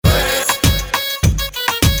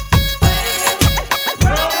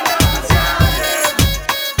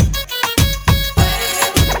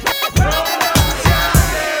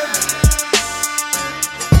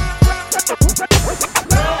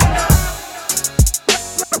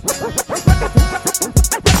What's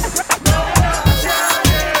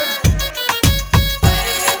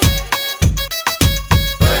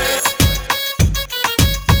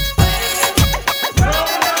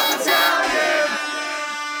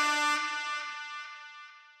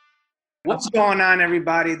going on,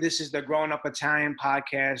 everybody? This is the Grown Up Italian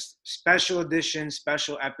Podcast, special edition,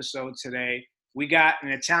 special episode today. We got an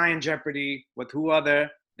Italian Jeopardy with who other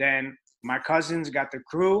than my cousins, got the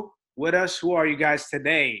crew with us. Who are you guys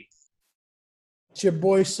today? It's your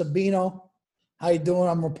boy Sabino. How you doing?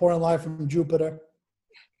 I'm reporting live from Jupiter.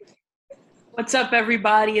 What's up,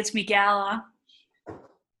 everybody? It's Miguel.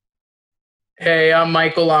 Hey, I'm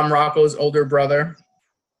Michael. I'm Rocco's older brother.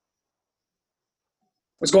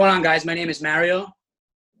 What's going on, guys? My name is Mario.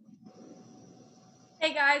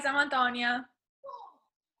 Hey guys, I'm Antonia.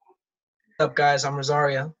 What's up, guys? I'm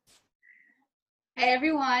Rosario. Hey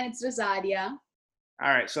everyone, it's Rosadia. All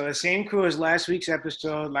right, so the same crew as last week's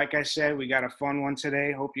episode. Like I said, we got a fun one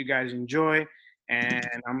today. Hope you guys enjoy. And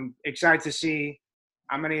I'm excited to see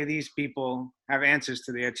how many of these people have answers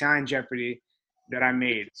to the Italian Jeopardy that I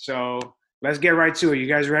made. So let's get right to it. You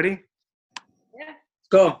guys ready? Yeah. Let's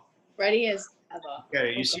go. Ready as ever.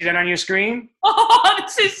 Okay, you see that on your screen? Oh,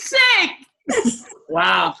 this is sick.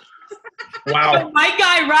 Wow. Wow. My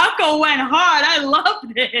guy Rocco went hard. I love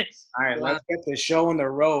this. All right, let's get the show on the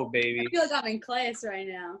road, baby. I feel like I'm in class right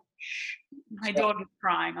now. My daughter's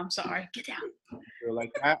crying. I'm sorry. Get down. Feel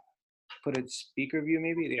like that? Put it speaker view,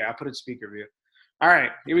 maybe? Yeah, I'll put it speaker view. All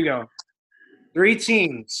right, here we go. 3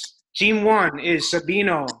 teams. Team 1 is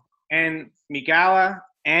Sabino and Micala.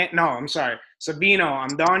 Sabino,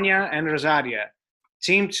 Antonia, and Rosaria.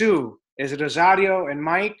 Team 2 is Rosario and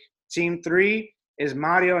Mike. Team 3 is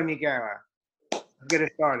Mario and Micala. Let's get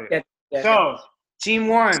it started. Yeah. So, Team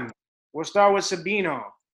 1, we'll start with Sabino.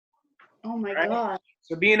 Oh my Right. god.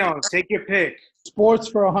 Sabino, take your pick. Sports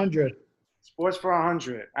for 100. Sports for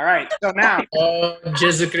 100. All right, so now, Oh,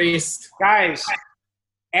 Jesus Christ. guys,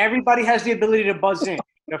 everybody has the ability to buzz in.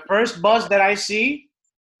 The first buzz that I see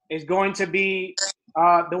is going to be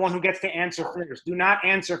the one who gets to answer first. Do not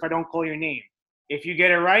answer if I don't call your name. If you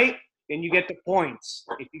get it right, then you get the points.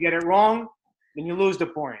 If you get it wrong, then you lose the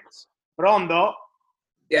points. Pronto?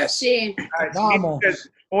 Yes. She. All right, Vamos.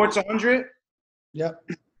 Sports 100. Yep.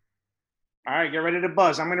 All right, get ready to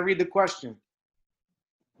buzz. I'm going to read the question.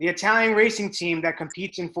 The Italian racing team that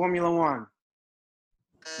competes in Formula One.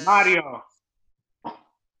 Mario.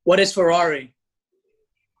 What is Ferrari?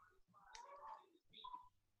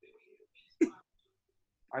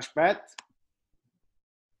 Aspet.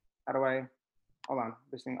 How do I? Hold on.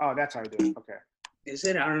 This thing. Oh, that's how I do it. Okay. Is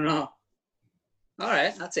it? I don't know. All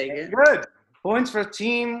right, I'll take it. Good. Points for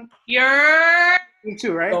team You're.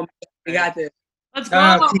 2, right? So, we got this. Let's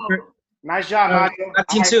go. Nice job, Mario. Not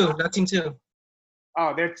team 2. Not team 2.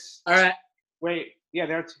 Oh, there's. All right. Wait. Yeah,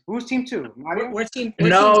 there's. Who's team 2? Mario? We're team.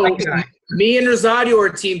 No, Team me and Rosario are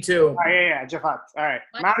team 2. Oh, yeah. Jafat. All right.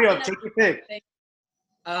 Mario, take your pick.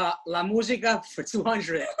 La Musica for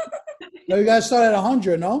 200. No, you guys start at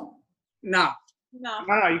 100, no? No. No.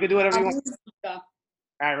 No, you can do whatever you want. Go. All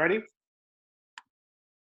right, ready?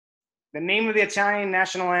 The name of the Italian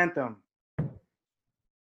national anthem.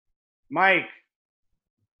 Mike.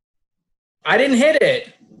 I didn't hit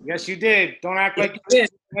it. Yes, you did. Don't act like you did.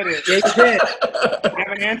 did it. Yeah, you did. You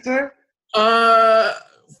have an answer?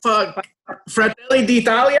 Fuck. Fratelli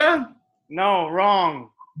d'Italia? No, wrong.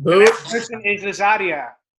 Boo. Next person is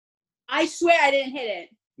Rosaria. I swear I didn't hit it.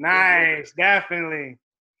 Nice, definitely.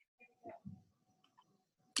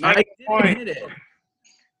 I Next didn't point. hit it.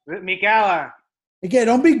 Micala. Again,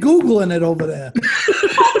 don't be Googling it over there.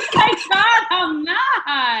 Oh my God, I'm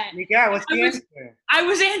not. Micala, what's the answer? I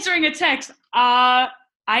was answering a text. I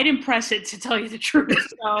didn't press it to tell you the truth.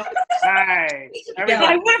 So Nice.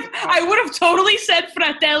 Everybody. I would have totally said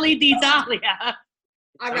Fratelli d'Italia.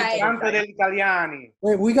 All right. Canto degli Italiani.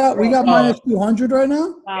 Wait, we got minus 200 right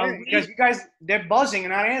now? Yeah, because you guys, they're buzzing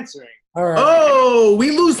and not answering. All right. Oh,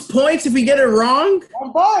 we lose points if we get it wrong?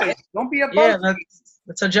 Don't buzz. Don't be a buzz. Yeah,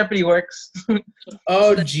 that's how Jeopardy works.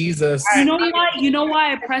 Oh, Jesus. You know why? You know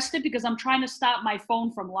why I pressed it? Because I'm trying to stop my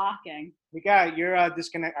phone from locking. Micala, you're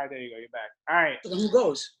disconnect. All right, there you go. You're back. All right. So who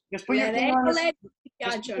goes? Just put your finger on your,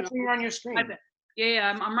 just put your Gotcha. finger on your screen. I bet.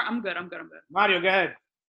 Yeah, I'm good. I'm good. Mario, go ahead.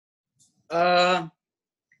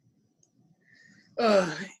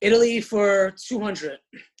 Italy for 200.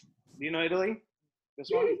 Do you know Italy? This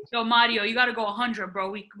one? So Mario, you got to go 100,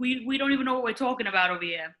 bro. We don't even know what we're talking about over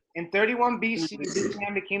here. In 31 BC, this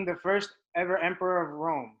man became the first ever emperor of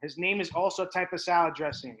Rome. His name is also a type of salad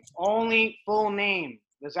dressing. Only full name,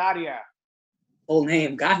 Lazaria. Full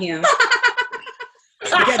name. Got him.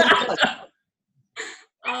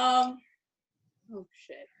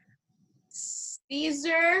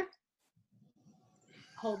 Caesar.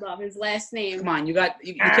 Hold up, his last name. Come on, you can't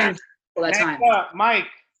all that Next time. up, Mike.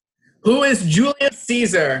 Who is Julius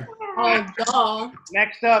Caesar? Oh, duh.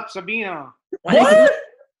 Next up, Sabino. What?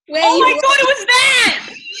 Wait, Oh my you- god, it was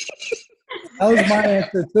that! That was my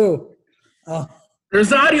answer too.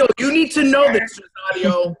 Rosario, you need to know this,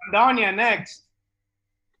 Rosario. Donya, next.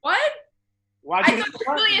 What? Why'd I you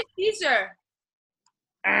thought Julius Caesar.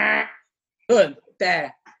 Good.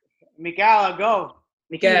 There. Michaela, go.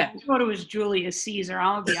 Mika. I thought it was Julius Caesar.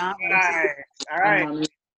 I'll be honest. All right.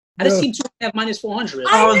 I just seen 2 minus 400.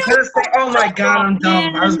 I was gonna say, oh my god, I'm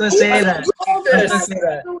dumb. I was gonna say that. I was gonna This. say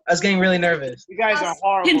that. I was getting really nervous. You guys are Can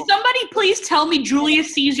horrible. somebody please tell me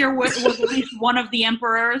Julius Caesar was at least one of the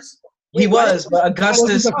emperors? He was, but He wasn't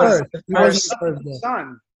Augustus the was first. the He wasn't first. the first though.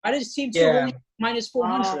 Son. I just seen 2 Yeah. only minus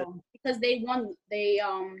 400. because they won. They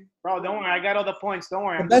Bro, don't worry. I got all the points. Don't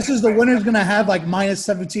worry. The best is the winner's gonna have like minus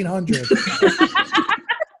 1,700.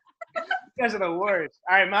 You guys are the worst.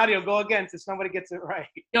 All right, Mario, go again until somebody gets it right.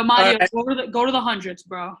 Yo, Mario, Alright. go to the hundreds,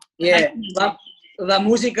 bro. Yeah. La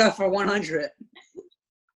Musica for 100.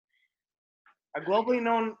 A globally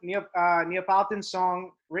known Neapolitan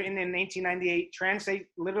song written in 1998 translates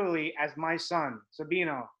literally as "My Son."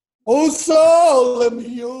 Sabino. Oh, sole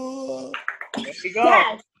mio. There you go.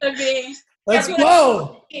 yes, okay. Let's That's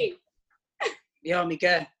go. Yo,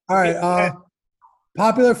 Mika. All right.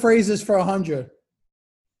 Popular phrases for 100.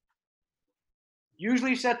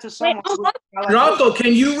 Usually said to someone. Ronco,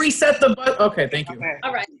 can you reset the button? Okay, thank you. Okay.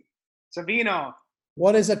 All right. Sabino.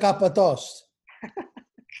 What is a capatost?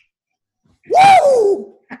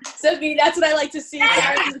 Woo! Sophie, that's what I like to see.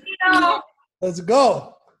 No. Let's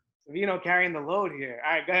go. Sabino carrying the load here.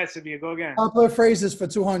 All right, go ahead, Sabino. Go again. Popular phrases for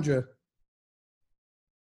 200.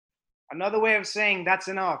 Another way of saying that's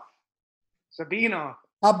enough. Sabino.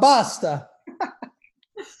 Abasta.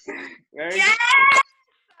 Very Yeah.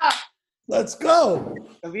 Let's go.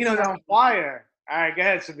 good. Sabino's on fire. All right, go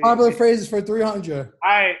ahead, Sabino. Popular phrases for 300. All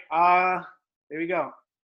right, here we go.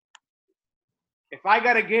 If I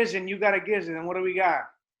got a gizzard, you got a gizzard, then what do we got?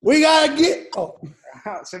 We gotta get. Oh,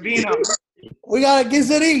 Sabino. we gotta get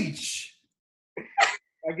it each.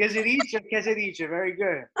 A gizzard each or gizzard each? Very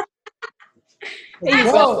good.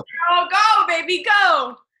 Let's go. Go, go, baby,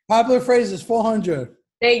 go. Popular phrases 400.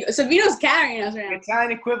 There you go. Savino's carrying us right now.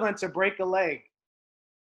 Italian equivalent to break a leg.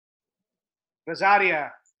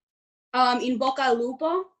 Rosaria. In Boca al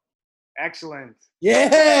Lupo. Excellent.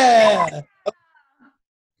 Yeah.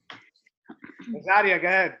 Rosaria, go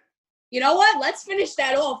ahead. You know what? Let's finish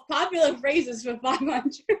that off. Popular phrases for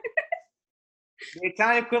 500. The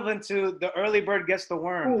Italian equivalent to the early bird gets the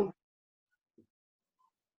worm. Ooh.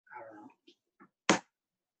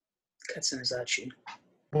 Katsunazachi.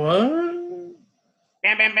 What?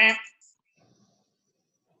 Bam, bam, bam.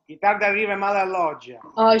 Chi tarda arriva è male alloggia.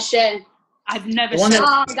 Oh shit. I've never One said.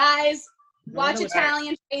 that- Guys, watch that was-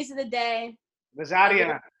 Italian phrase of the day.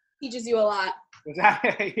 Rosaria. Teaches you a lot.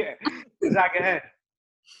 Rosaria, yeah. Rosaria, go ahead.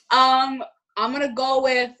 I'm gonna go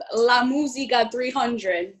with La Musica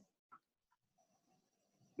 300.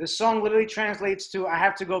 This song literally translates to I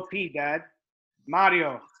have to go pee, Dad.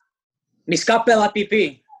 Mario. Mi scappa la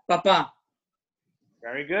pipì, papà.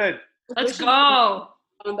 Very good. Let's go.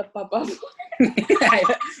 On the papa.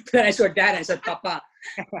 Then I saw dad and I said papà.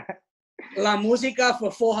 La Musica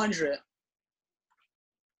for 400.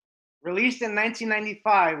 Released in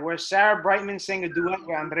 1995, where Sarah Brightman sang a duet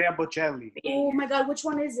with Andrea Bocelli. Oh my god, which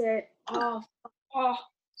one is it? Oh,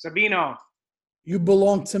 Sabino. You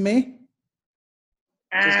belong to me.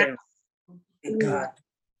 Eh. God.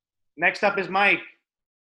 Next up is Mike.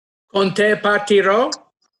 Con te partirò?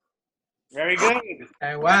 Very good.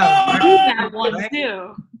 Hey, wow. That one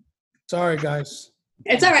too. Sorry, guys.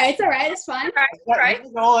 it's all right. It's all right. It's fine. Right. This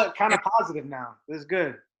is all kind of positive now. This is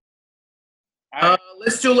good. All right,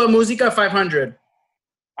 Let's do La Musica 500.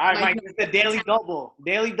 all right, Mike. This is the daily double.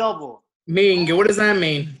 Daily double. Ming, what does that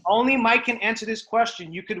mean? Only Mike can answer this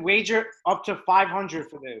question. You could wager up to 500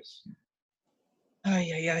 for this.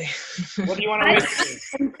 Ay, ay, ay. What do you want to wager?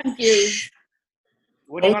 I'm confused.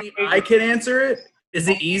 What do you want Only to wager? I can answer it? Is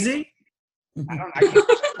it easy? I don't. I can't.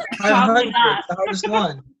 500, not. the hardest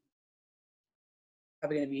one.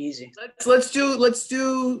 Probably gonna be easy. Let's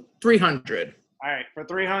do 300. All right, for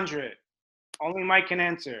 300. Only Mike can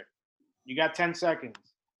answer. You got 10 seconds.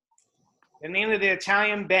 The name of the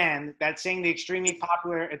Italian band that sang the extremely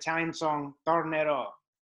popular Italian song Tornerò.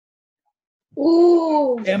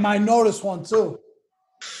 Ooh. And I noticed one too.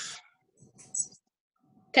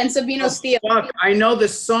 Can Sabino steal? Fuck, I know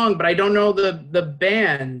this song, but I don't know the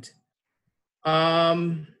band.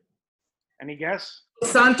 Any guess?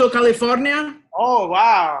 Santo, California? Oh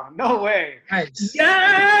wow! No way. Nice.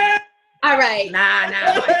 Yeah! All right, Nah.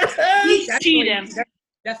 He's Definitely- cheating.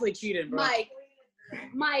 Definitely cheating, bro.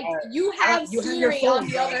 Mike, you have You have your Siri phone, on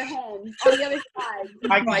the bro. other hand, on the other side.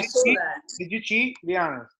 Mike, I did saw you cheat? that. Did you cheat? Be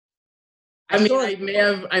honest. I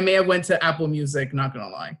mean, I may have went to Apple Music, not gonna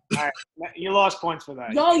lie. You lost points for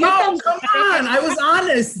that. Yo, your No, thumbs, come on. I was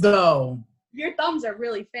honest though. your thumbs are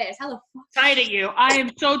really fast. How the fuck? Tight at you. I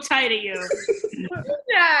am so tight at you.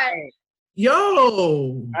 that? Yo.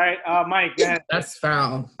 All right, Mike. Go ahead. That's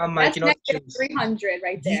foul. Mike, That's you know what to negative choose. 300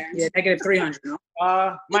 right there. Yeah, negative 300. No?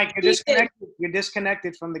 Mike, you're disconnected. You're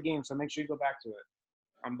disconnected from the game, so make sure you go back to it.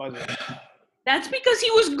 I'm buzzing. That's because he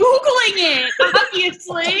was Googling it,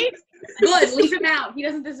 obviously. Good, leave him out. He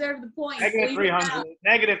doesn't deserve the point. Negative Leave him out. 300.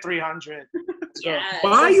 Negative 300. Yes.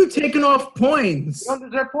 Why are you taking off points? You don't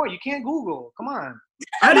deserve point. You can't Google. Come on.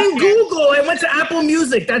 I didn't Google. I went to Apple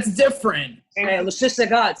Music. That's different. Hey, lo stesso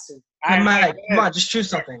cazzo. All right, Mike, go come ahead. on, just choose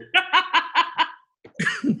something.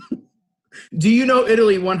 Do you know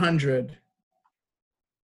Italy 100?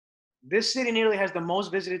 This city nearly has the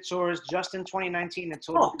most visited tourists just in 2019. A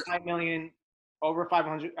total of 5 million, over 5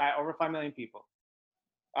 million people.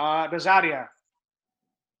 Rosaria.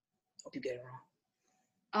 Hope you get it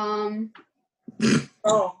wrong.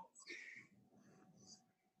 Oh.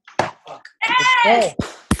 Oh,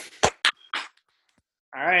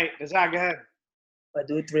 All right, Rosaria, go ahead. But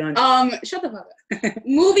do it 300. Shut the fuck up.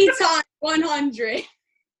 Movie time 100.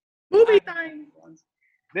 Movie time.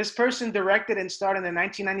 This person directed and starred in the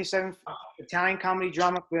 1997 Italian comedy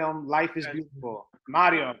drama film Life is Beautiful.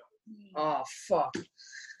 Mario. Oh, fuck.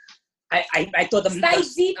 I thought the... Stai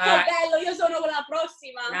zitto, Ah, bello. Io sono la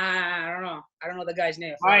prossima. Nah, I don't know. I don't know the guy's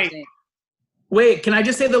name. Mike. His name. Wait, can I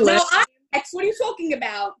just say the No, last? I'm next. What are you talking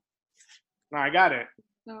about? No, I got it.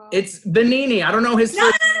 No. It's Benini. I don't know his No,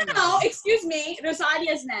 first no, excuse me.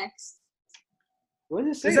 Rosalia's next. What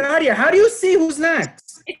does it say? Rosaria, how do you see who's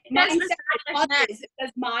next? Mine That's says others. It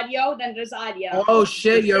says Mario, then Rosalia. Oh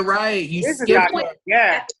shit, you're right. You Here's skipped. Rosaria.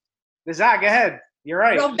 Yeah. Rosaria, go ahead. You're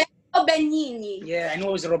right. Roberto Benigni. Yeah, I know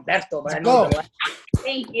it was Roberto, but I Let's know go. the last.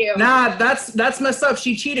 Thank you. Nah, that's messed up.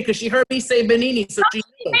 She cheated because she heard me say Benini, so she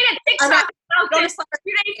Made a TikTok about this like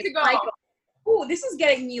 2 days ago. Michael. Ooh, this is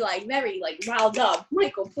getting me like very like riled up.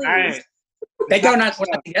 Michael, please. All right. They go not we're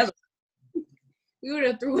not together. We would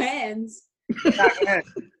have threw hands. Rosaria, go ahead.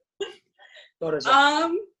 Go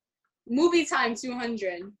to Movie time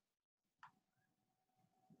 200.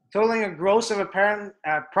 Totaling a gross of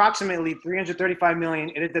approximately 335 million,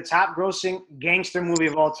 it is the top grossing gangster movie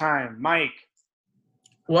of all time. Mike.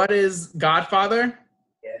 What is Godfather?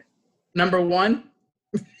 Yeah. Number 1?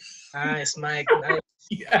 Nice, Mike. Nice.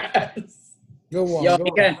 Yes. good one. Yo, good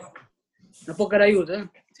one. Michele. Un po' che aiuto, eh?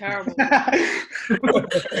 Terrible.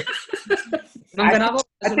 Non ganavo?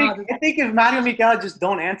 I think if Mario and Miguel just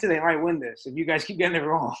don't answer, they might win this. If you guys keep getting it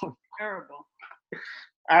wrong. All Terrible.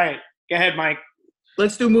 right. Go ahead, Mike.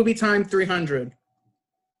 Let's do movie time 300.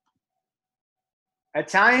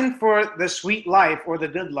 Italian for The Sweet Life or The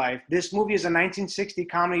Good Life. This movie is a 1960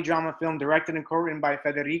 comedy drama film directed and co-written by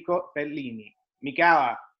Federico Fellini.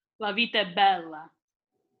 Michela. La vita è bella.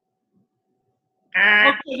 Ah,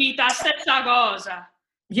 Dolce vita, stessa cosa.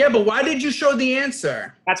 Yeah, but why did you show the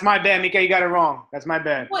answer? that's my bad, Mika. You got it wrong. That's my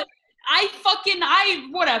bad.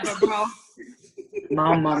 Whatever, bro.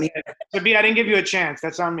 Mamma mia. Sabine, I didn't give you a chance.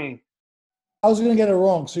 That's on me. I was gonna get it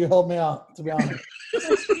wrong, so you helped me out. To be honest.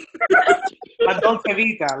 La Dolce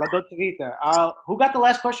Vita. La Dolce Vita. Who got the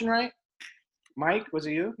last question right? Mike, was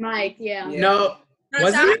it you? Mike, yeah. Yeah. No.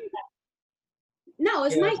 Was it? No,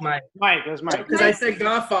 it's Yeah, Mike. it's Mike. Mike, it was Mike. Because I said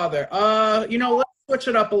Godfather. Let's switch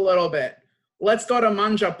it up a little bit. Let's go to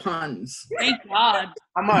Manja Puns. Thank God.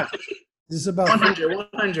 How much? This is about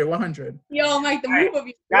 100. Yo, Mike, the move of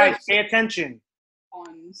your Guys, pay attention.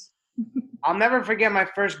 ones. I'll never forget my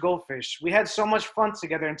first goldfish. We had so much fun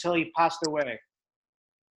together until he passed away.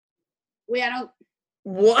 Wait, I don't.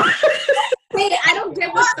 What? Wait, I don't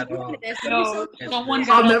get what's the At all. point of this. No, someone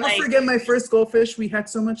I'll got never like, forget my first goldfish. We had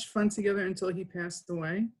so much fun together until he passed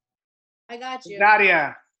away. I got you.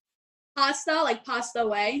 Nadia, Pasta, like pasta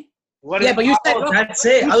away. what Yeah, is- but you said That's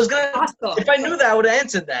it. I was gonna. pasta. If I knew that, I would have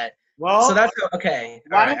answered that. well, So that's okay.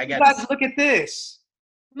 All why right, don't I you get guys it. look at this?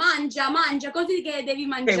 Mangia, così che devi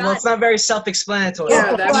mangiare. Okay, well, it's not very self-explanatory.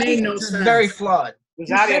 Yeah, that made no It's sense. very flawed.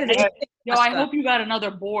 Nadia, go ahead. yo, I hope you got another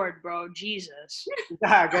board, bro. Jesus. Go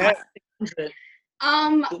ahead.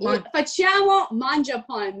 Facciamo mangia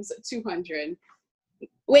puns 200.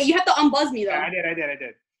 Wait, you have to unbuzz me though. Yeah, I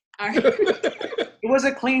did. All right. It was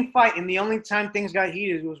a clean fight, and the only time things got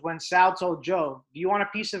heated was when Sal told Joe, "Do you want a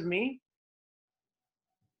piece of me?"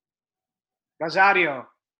 Rosario.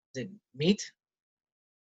 Is it meat?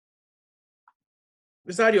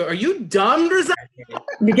 Rosario, are you dumb, Rosario?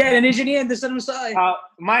 Miguel, hindi niya hindi sa sa'yo.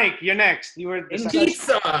 Mike, you're next. You were the second.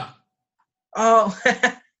 Pizza. Oh,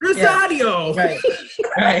 Rosario. right.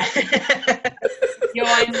 Right. Yo,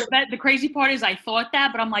 the crazy part is I thought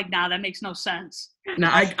that, but I'm like, nah, that makes no sense. No,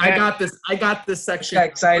 I got this. I got this section. Got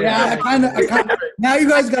excited. Yeah, I kind of. Now you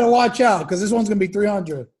guys got to watch out because this one's gonna be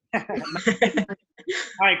 300.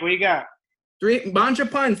 Mike, what you got? Manja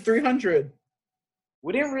puns, 300.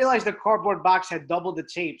 We didn't realize the cardboard box had double the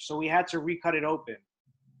tape, so we had to recut it open.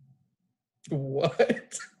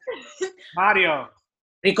 What? Mario.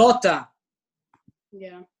 Ricotta.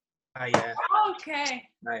 Yeah. Oh, yeah. Okay.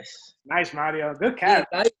 Nice. Nice, Mario. Good catch.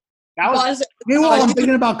 Yeah, That was Buzz. Meanwhile, I'm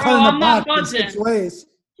thinking about cutting I'm the not box in buzzing. 6 ways.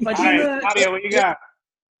 all right, Mario. What you got?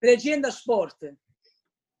 Leggenda sport.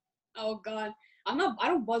 Oh God. I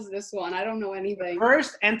don't buzz this one. I don't know anything.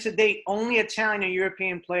 First and to date, only Italian and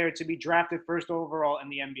European player to be drafted first overall in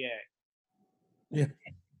the NBA. Yeah.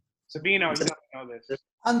 Sabino, you don't know this.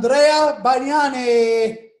 Andrea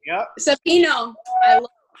Bagnani. Yep. Sapino. I love.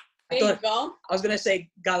 There you go. I was gonna say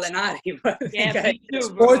Gallinari. But Yeah, me too,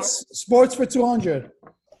 bro. Sports for 200.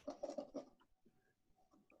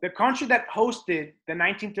 The country that hosted the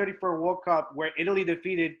 1934 World Cup, where Italy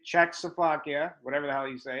defeated Czechoslovakia, whatever the hell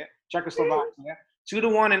you say it, Czechoslovakia,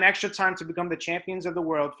 2-1 in extra time to become the champions of the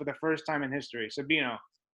world for the first time in history. Sabino.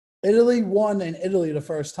 Italy won in Italy the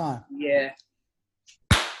first time. yeah.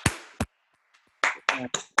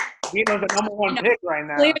 Sabino's the number one pick right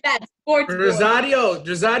now. Clear that sports. board.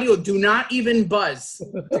 Rosario, do not even buzz.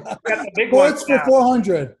 Got the big one Sports for now.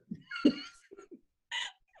 400.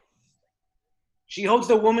 She holds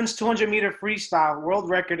the women's 200-meter freestyle world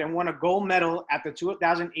record and won a gold medal at the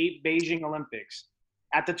 2008 Beijing Olympics.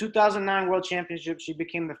 At the 2009 World Championship, she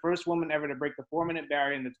became the first woman ever to break the 4-minute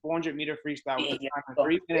barrier in the 400-meter freestyle with a time of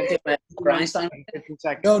 3 minutes Einstein. and 15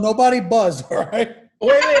 seconds. No, nobody buzzed, all right?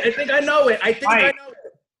 Wait, I think I know it.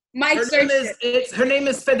 Mike Her searched name it. her name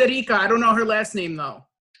is Federica. I don't know her last name though.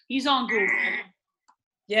 He's on Google.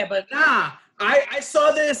 Yeah, but Nah, I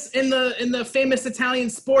saw this in the famous Italian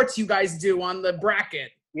sports you guys do on the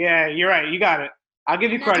bracket. Yeah, you're right. You got it. I'll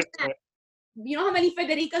give you credit for it. You know how many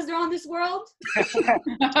Federicas there are on this world?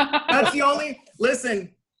 That's the only.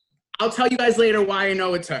 Listen, I'll tell you guys later why I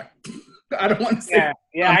know it's her. I don't want to say.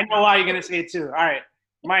 Yeah, I know why you're gonna say it too. All right,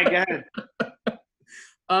 Mike, go ahead.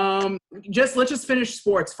 Let's just finish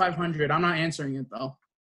sports 500. I'm not answering it though.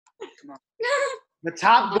 The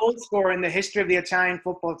top goal scorer in the history of the Italian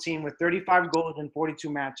football team with 35 goals in 42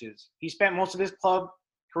 matches. He spent most of his club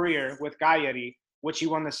career with Cagliari, which he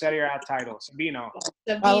won the Serie A title. Sabino.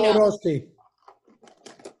 Paolo Sabino. Rossi.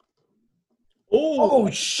 Oh, Oh,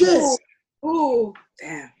 shit. Ooh.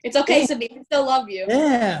 damn. It's okay, Sabino. I still love you.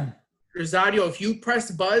 Damn. Rosario, if you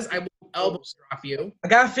press buzz, I will elbow drop you. I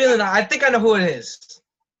got a feeling. I think I know who it is.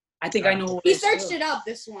 I think I know who He it is, searched too. it up,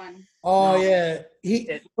 this one. Oh, No.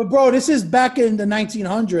 yeah. But, bro, this is back in the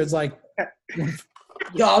 1900s, like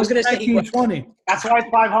Yo, I was gonna say Higuain. 1920. That's why it's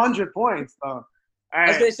 500 points, though. All I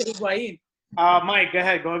was right, gonna say Higuain. Mike, go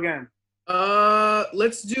ahead. Go again.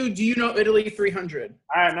 Let's do you know Italy 300?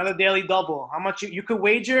 All right, another daily double. How much you could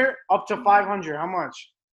wager up to 500? How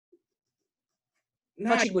much?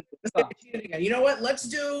 Nah, Facci Higuain. let's get cheated again. You know what? Let's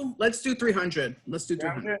do 300. Let's do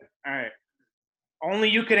 300. 300? All right. Only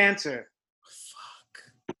you could answer. Fuck.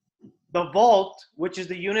 The volt, which is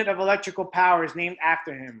the unit of electrical power, is named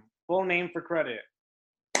after him. Full name for credit.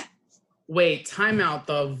 Wait, timeout.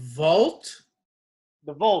 The Vault?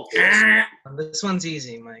 The volt. This one's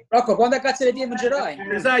easy, Mike. Rocco, quando cazzo le tieni girai?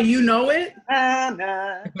 Does that you know it?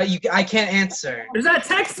 But I can't answer. Does that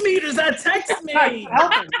text me? Zach,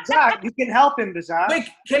 help him. Zach, you can help him, Zach. Wait,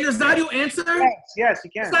 can Rosario answer? Yes,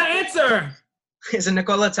 you can. Does that answer? Is it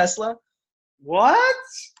Nikola Tesla? What?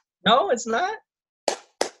 No, it's not.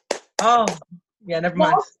 Oh, yeah, never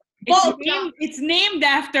mind. It's named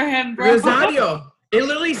after him, bro. Rosario. It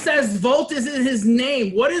literally says Volt is in his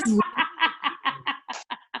name. What is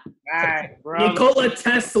All right, bro. Nikola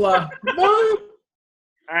Tesla? All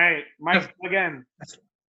right, Mike, again.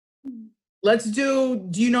 Let's do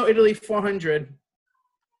you know Italy 400?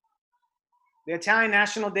 The Italian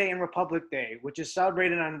National Day and Republic Day, which is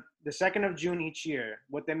celebrated on the 2nd of June each year,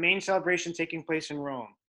 with the main celebration taking place in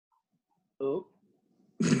Rome. Oh.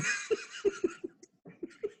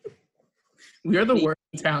 We are the worst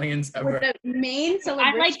Italians With ever. the main I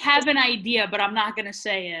celebration. like have an idea, but I'm not gonna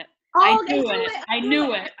say it. Oh, I they knew do it. I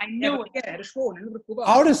knew it. I knew it. Yeah, rispondi, non I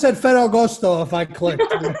preoccupare. would have said Ferragosto if I clicked.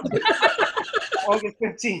 August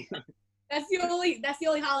 15th. That's the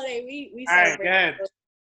only holiday we All right, celebrate. go ahead.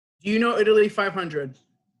 Do you know Italy 500?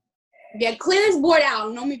 Yeah, clear this board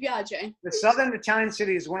out. Non mi piace. The southern Italian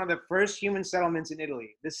city is one of the first human settlements in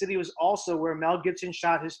Italy. This city was also where Mel Gibson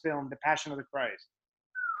shot his film, The Passion of the Christ.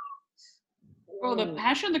 Bro, The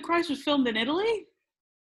Passion of the Christ was filmed in Italy?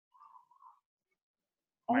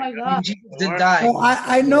 Oh my god. Jesus did die. Well,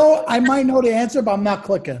 I know, I might know the answer, but I'm not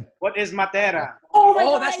clicking. What is Matera? Oh my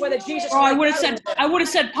Oh, god. that's why the Jesus. Oh, I would have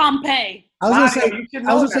said Pompeii. I was Mario, gonna you should say,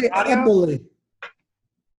 I was know gonna say that, Mario. Emboli.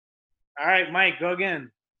 All right, Mike, go again.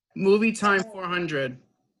 Movie time 400.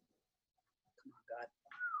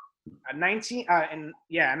 A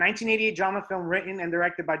 1988 drama film written and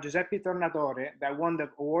directed by Giuseppe Tornatore that won the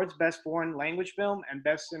awards Best Foreign Language Film and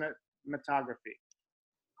Best Cinematography.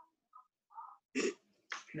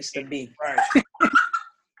 Mr. B. Right.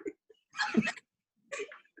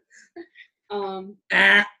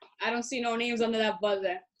 I don't see no names under that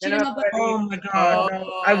buzzer. You know, Cinema buzzer. Oh my god.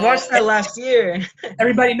 I watched that last year.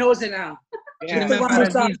 Everybody knows it now. Yeah. Cinema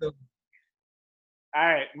Paradiso. All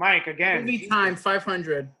right, Mike, again. Movie time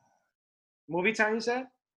 500. Movie time, you said?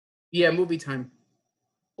 Yeah, movie time.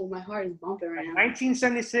 Oh, my heart is bumping right now.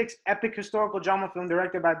 1976 epic historical drama film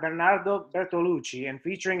directed by Bernardo Bertolucci and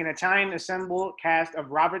featuring an Italian ensemble cast of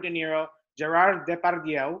Robert De Niro, Gerard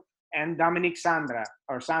Depardieu, and Dominique Sanda.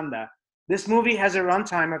 This movie has a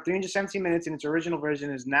runtime of 317 minutes in its original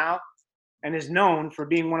version is known for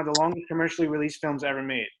being one of the longest commercially released films ever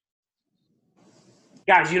made.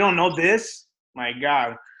 Guys, you don't know this? My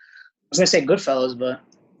God. I was gonna say Goodfellas, but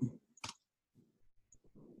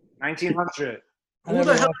 1900. I Who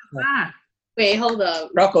never the hell watched is that. that? Wait, hold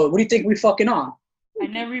up. Rocco, what do you think we fucking on? I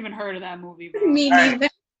never even heard of that movie, bro. Me All right.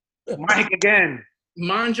 neither. Mike, again.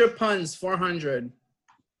 Manja puns 400.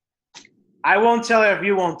 I won't tell her if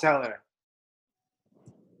you won't tell her.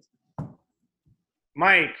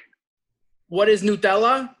 Mike. What is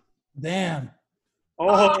Nutella? Damn.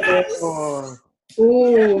 Oh.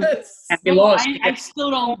 Ooh, we lost. I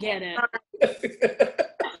still don't get it.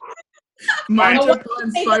 Manja what-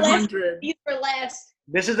 puns Hey, the last- 500. These were last.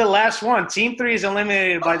 This is the last one. Team 3 is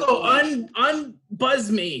eliminated by. Oh, unbuzz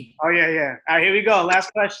me. Oh, yeah. All right, here we go.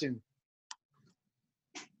 Last question.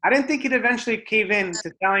 I didn't think he'd eventually cave in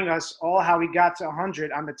to telling us all how he got to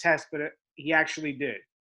 100 on the test, but he actually did.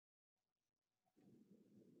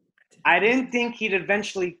 I didn't think he'd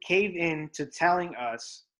eventually cave in to telling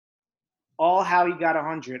us all how he got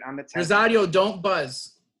 100 on the test. Rosario, don't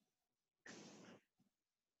buzz.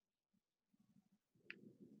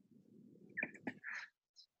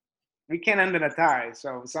 We can't end in a tie,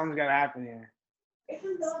 so something's got to happen here.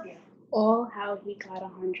 Oh, how he got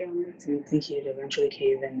 100 on the Do you think he'd eventually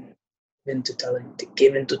give in to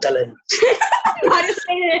telling? Why do you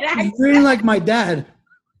say that? He's reading like my dad.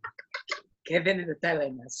 Give in to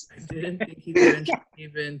telling us. I didn't think he'd eventually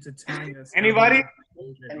give in to telling us. Anybody?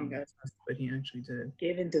 But he actually did.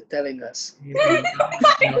 Give in to telling us.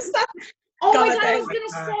 Oh my god, I was Come gonna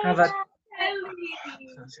say Come that.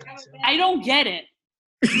 I don't get it.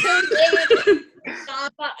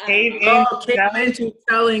 Cave in. Oh, came into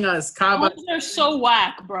telling us. Kava. Those are so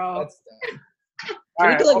whack, bro. All Can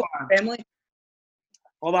right, we do hold like on. a family?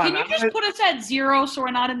 Hold on. Can you I'm just gonna- put us at 0 so we're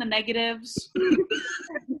not in the negatives? I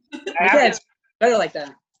have Yeah, to- it's better like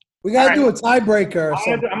that. We gotta do a tiebreaker or I'm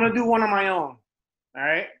something. gonna do one on my own. All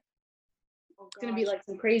right. It's gonna be like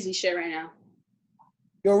some crazy shit right now.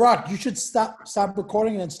 Yo, Rock, you should stop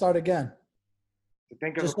recording and then start again.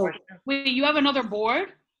 Think of Just a so- question. Wait, you have another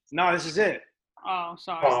board? No, this is it. Oh,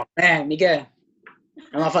 sorry. Miguel.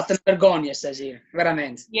 Non ha fatto vergogna stasera,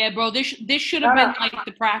 veramente. Yeah, bro, this should have been like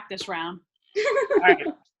the practice round. All right.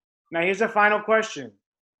 Now here's a final question.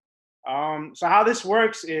 So how this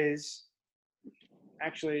works is,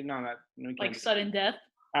 actually, no, we can't Like do that. sudden death.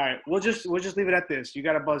 All right, we'll just leave it at this. You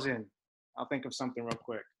got to buzz in. I'll think of something real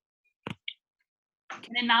quick.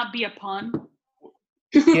 Can it not be a pun?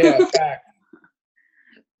 Yeah, fact.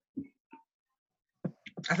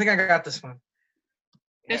 I think I got this one.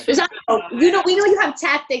 This There's was not, we know you have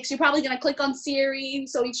tactics. You're probably gonna click on Siri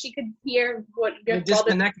so she could hear what your You brother.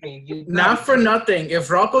 disconnect me. You Not for nothing. If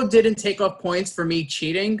Rocco didn't take off points for me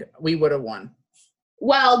cheating, we would have won.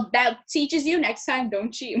 Well, that teaches you next time.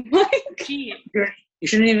 Don't cheat, Mike. cheat. You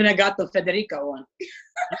shouldn't even have got the Federica one.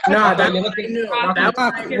 No, that you're was looking- new. Rock, That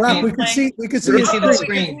Rock, was Rock, we can see You his can see the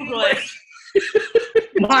screen. screen. Google it.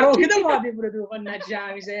 Maro, che domande pure tu,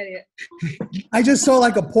 mannaggia miseria. I just saw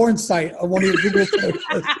like a porn site on one of your Google searches.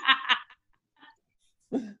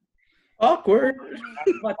 awkward.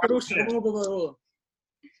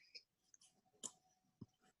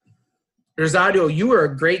 Rosario, you were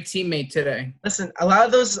a great teammate today. Listen, a lot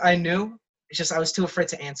of those I knew. It's just I was too afraid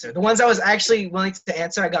to answer. The ones I was actually willing to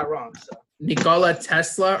answer, I got wrong. So Nikola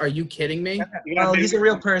Tesla? Are you kidding me? You gotta Well, be- he's a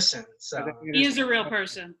real person. So He is a real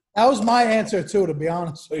person. That was my answer too, to be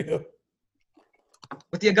honest with you.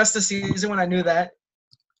 with the Augusta season, when I knew that,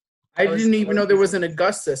 I didn't even know there was an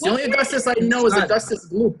Augustus. The only Augustus I know is Augustus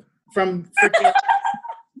Gloop from freaking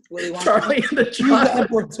Willy Wonka. Charlie and the He was the Chocolate.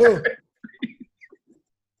 emperor too.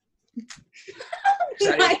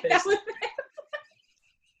 Sorry, Like, pissed. that was-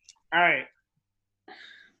 All right.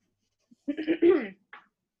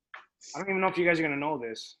 I don't even know if you guys are gonna know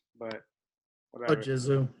this, but Oh, whatever.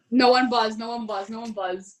 Jizu. No one buzz. No one buzz. No one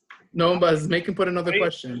buzz. No, Buzz, make him put another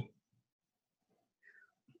question.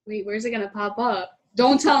 Wait, where's it gonna pop up?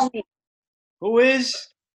 Don't tell me. Who is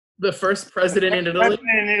The first president in Italy?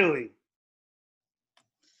 president in Italy?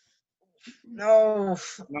 no,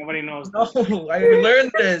 Nobody knows. no, I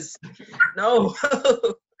learned this. No.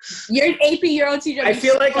 You're an AP Euro teacher. I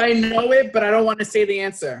feel like I know it, but I don't want to say the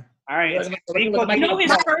answer. All right, it's Enrico, I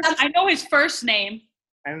know his first name.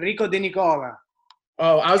 Enrico Di Nicola.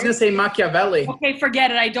 Oh, I was gonna say Machiavelli. Okay, forget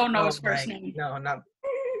it. I don't know his Oh, first my- name. No, not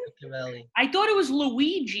Machiavelli. I thought it was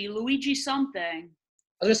Luigi something.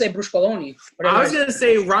 I was gonna say Bruscoloni. I was gonna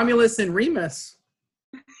say Romulus and Remus.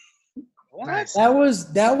 What?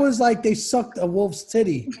 That was like they sucked a wolf's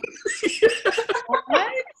titty.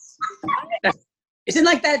 What? Isn't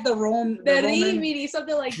like that the Rome? The The Roman? Rimini,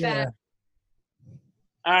 something like Yeah. that.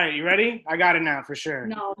 All right, you ready? I got it now for sure.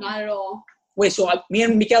 No, not at all. Wait, so me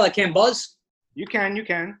and Michaela can't buzz? You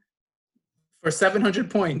can. For 700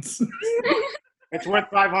 points. It's worth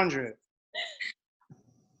 500.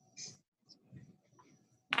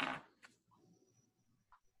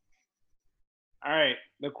 All right.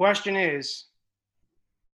 The question is,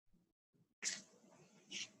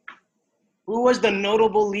 who was the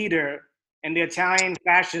notable leader in the Italian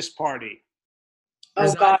Fascist Party?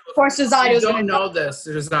 Oh God! Of course, You Rosario's don't gonna know this,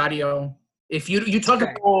 Rosario. If you talk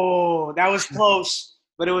about Oh, that was close,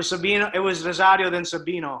 but it was Sabino. It was Rosario then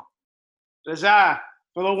Sabino. Reza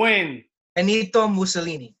for the win. Benito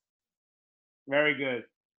Mussolini. Very good.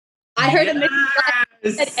 I heard a mix.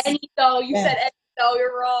 You said Yes. Enito. You Yeah. said Enito.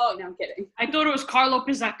 You're wrong. No, I'm kidding. I thought it was Carlo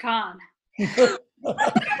Pizzacan.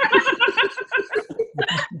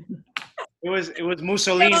 It was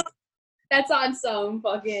Mussolini. That's on some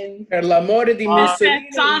fucking. Per l'amore di Mussolini.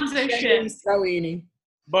 Sansa shit. Salini.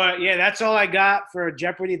 But yeah, that's all I got for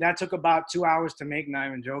Jeopardy. That took about 2 hours to make, not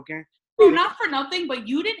even joking. Dude, not for nothing, but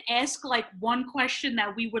you didn't ask like one question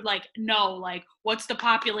that we would like know, like what's the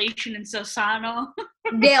population in Sassano?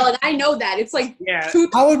 Yeah, like I know that. It's like Yeah.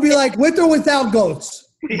 I would be like, with or without goats?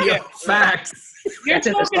 Yeah, facts. That's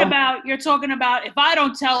in the stomach. You're talking about if I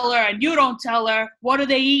don't tell her and you don't tell her, what are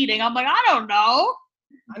they eating? I'm like, I don't know.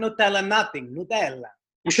 I don't tell her nothing. Nutella.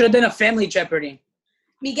 You should have done a family Jeopardy.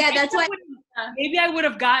 Miguel. That's why. Maybe I would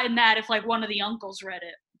have gotten that if like one of the uncles read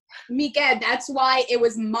it. Miguel. That's why it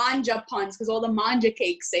was manja puns because all the manja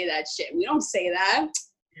cakes say that shit. We don't say that.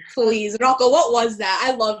 Please, Rocco. What was that?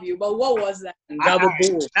 I love you, but what was that?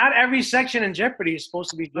 Gabagool. Not every section in Jeopardy is supposed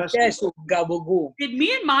to be just. Yes, Gabagool. Did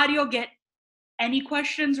me and Mario get any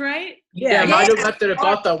questions right? Yeah, Mario got the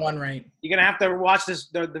Ricotta one right. You're gonna have to watch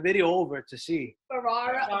the video over to see.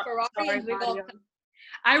 Ferrari Sorry, and Mario. Rigotta.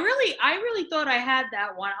 I really thought I had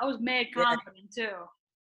that one. I was mad confident too.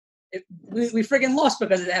 We freaking lost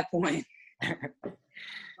because of that point.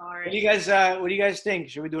 Sorry. What do you guys think?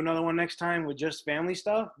 Should we do another one next time with just family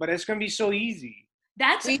stuff? But it's gonna be so easy.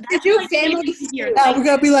 That's We that's do like family easier. feud. Yeah, we're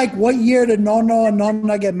gonna be like, what year did Nono and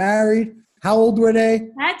Nonna get married? How old were they?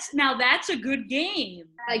 That's a good game.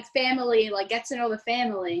 Like family, like get to know the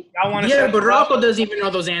family. Y'all want to Yeah, set but that up? Rocco doesn't even know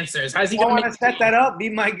those answers. How's he Y'all gonna want make to set that up? Be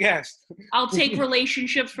my guest. I'll take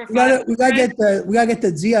relationships for We gotta, fun. we gotta get the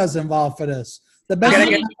Zias involved for this. The best Gotta is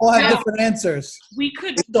get- all have Yeah. different answers. We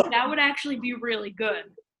could. That would actually be really good.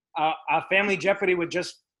 A family Jeopardy with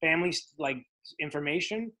just family like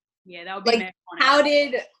information. Yeah, that would be Like, mad funny. how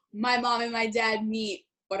did my mom and my dad meet?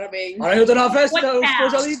 Bada bing. Aiuto una festa, What now?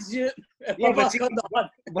 sposalizzi. Yeah, but, see,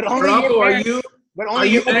 but only Rocco, your are parents- you But are only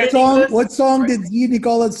you your What parents- song? What song did G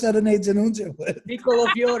Nicola Serenade Zanunzia with? Piccolo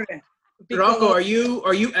fiore. Rocco, are you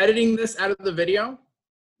editing this out of the video?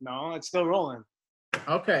 No, it's still rolling.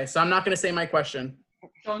 Okay, so I'm not gonna say my question.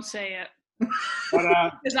 Don't say it.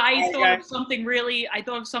 But Because I Okay. thought of something really. I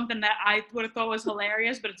thought of something that I would have thought was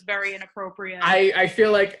hilarious, but it's very inappropriate. I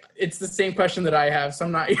feel like it's the same question that I have, so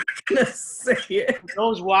I'm not even gonna say it. for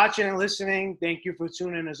those watching and listening, thank you for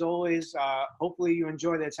tuning in as always. Hopefully you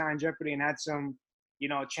enjoyed the Italian Jeopardy and had some,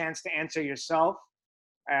 chance to answer yourself.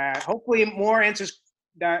 Hopefully more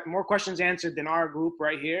questions answered than our group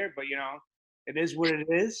right here, but it is what it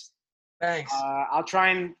is. Thanks. I'll try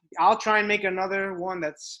and make another one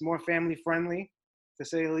that's more family friendly to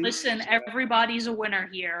say the least. Listen, everybody's a winner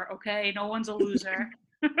here, okay? No one's a loser.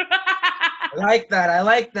 I like that. I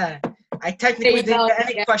like that. I technically There you didn't go. get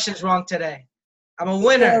any Yeah. questions wrong today. I'm a Hey,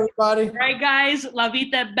 winner. everybody. All right, guys. La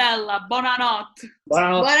vita è bella. Buonanotte.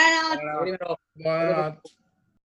 Buonanotte. Buonanotte. Arrivederci. Why not?